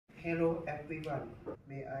Hello everyone.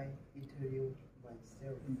 May I introduce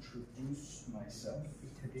myself? Introduce myself.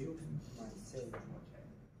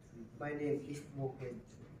 My name is Vongphet.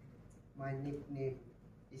 My nickname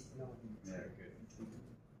is known. Very good.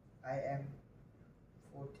 I am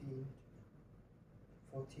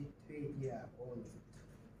 43 years old.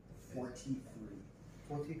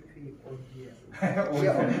 43 old years.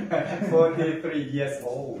 43 years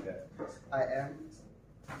old. I am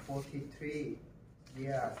 43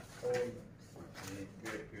 years old. Okay,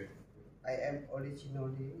 good. I am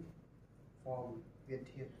originally from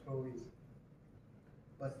Vongphet province,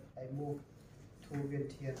 but I moved to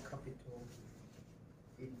Vongphet capital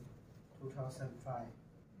in 2005.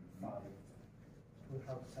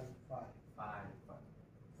 2005.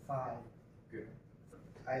 Five. Good.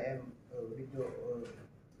 I am a widower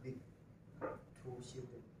with 2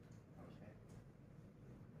 children. Okay.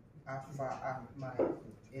 After my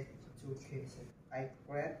education, I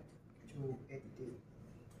graduated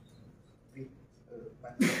with a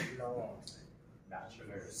Bank of Lao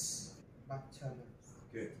Bachelor's. Bachelor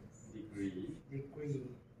Good. Degree.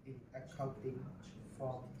 in accounting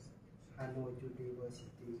from Hanoi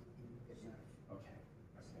University in Vietnam. Okay.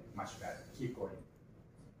 Much better. Keep going.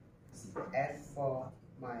 As for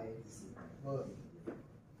my work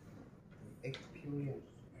experience,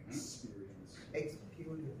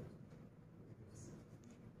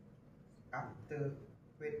 after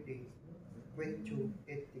graduating,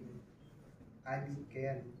 I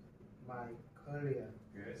began my career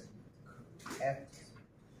Good. at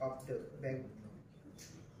of the Bank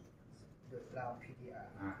of Lao PDR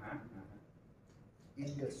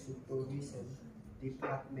in the supervision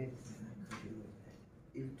department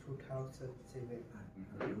in 2007.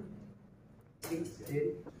 Since then,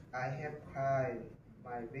 I have tried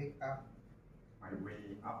my way up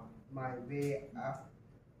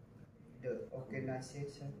the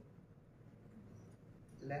organization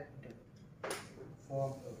ladder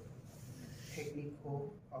from a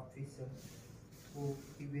technical officer to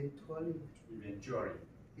eventually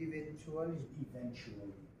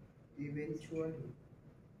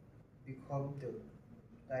become the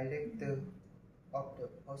director of the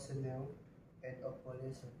personnel and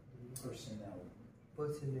operation.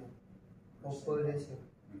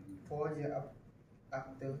 4 years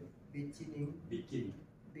after beginning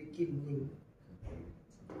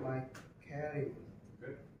my career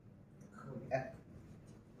at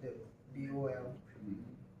the BOL,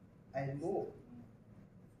 I moved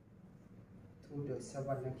to the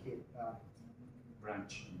Savannakhet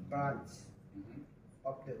branch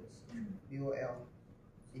of the BOL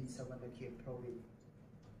in Savannakhet province.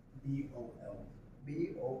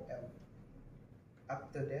 BOL.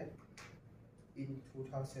 After that, in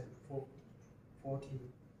 2014,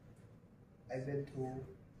 I went to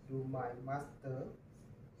do my master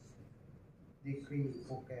degree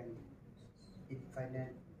program in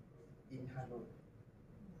finance in Hanoi.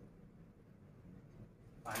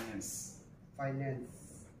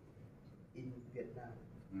 Finance in Vietnam.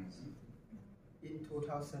 In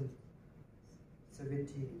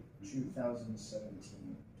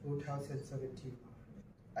 2017,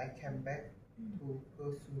 I came back to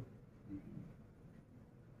pursue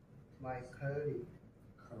my career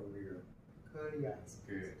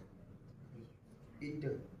Good. in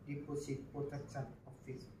the deposit protection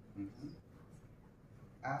office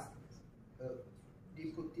as a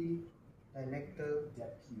deputy director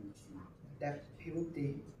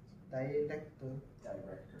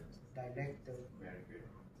Very good.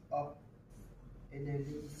 of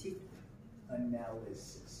analysis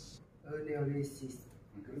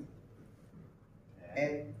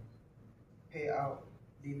and payout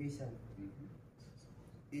division.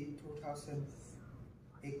 In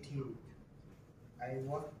 2018, I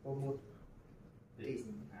was promoted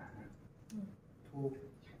to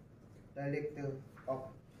director of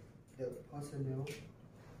the personnel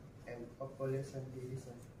and operation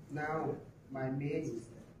division. Now my main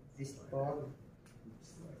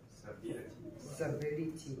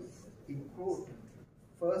responsibilities include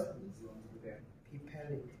first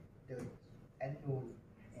preparing the annual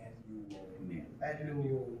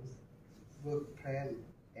work plan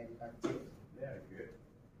and budget. Very good.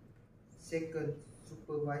 Second,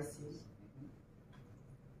 supervising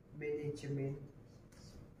management,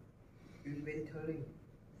 inventory,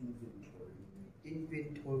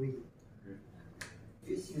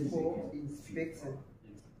 physical inspection,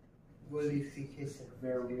 verification,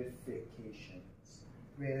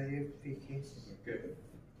 Good.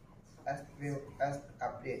 as well as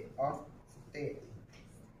update of state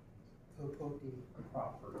property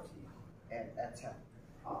and asset.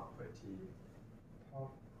 Property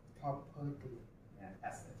Property and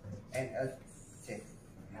asset. and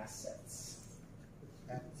assets.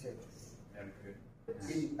 Assets. Very good.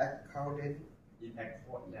 In accordance In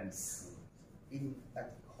accordance. in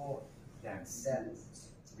accord Dance.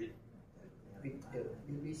 With. with the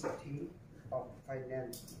University of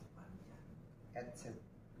Finance Asset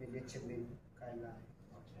Management Guidelines.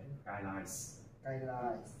 Okay. Guidelines.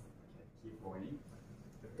 Guidelines. Okay. Keep going.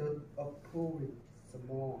 Third, approving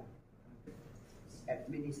small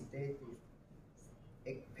administrative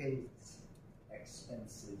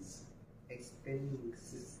Expenses.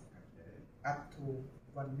 expenses Okay. up to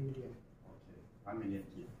 1 million. Okay. 1 million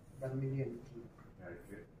keep. 1 million key. Very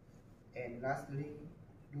good. And lastly,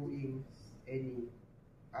 doing any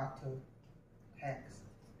other tax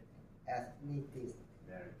as needed.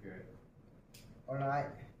 Very good. Alright,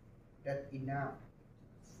 that's enough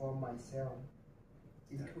for myself.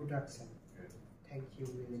 Introduction. Good. Thank you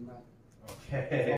very much. Okay.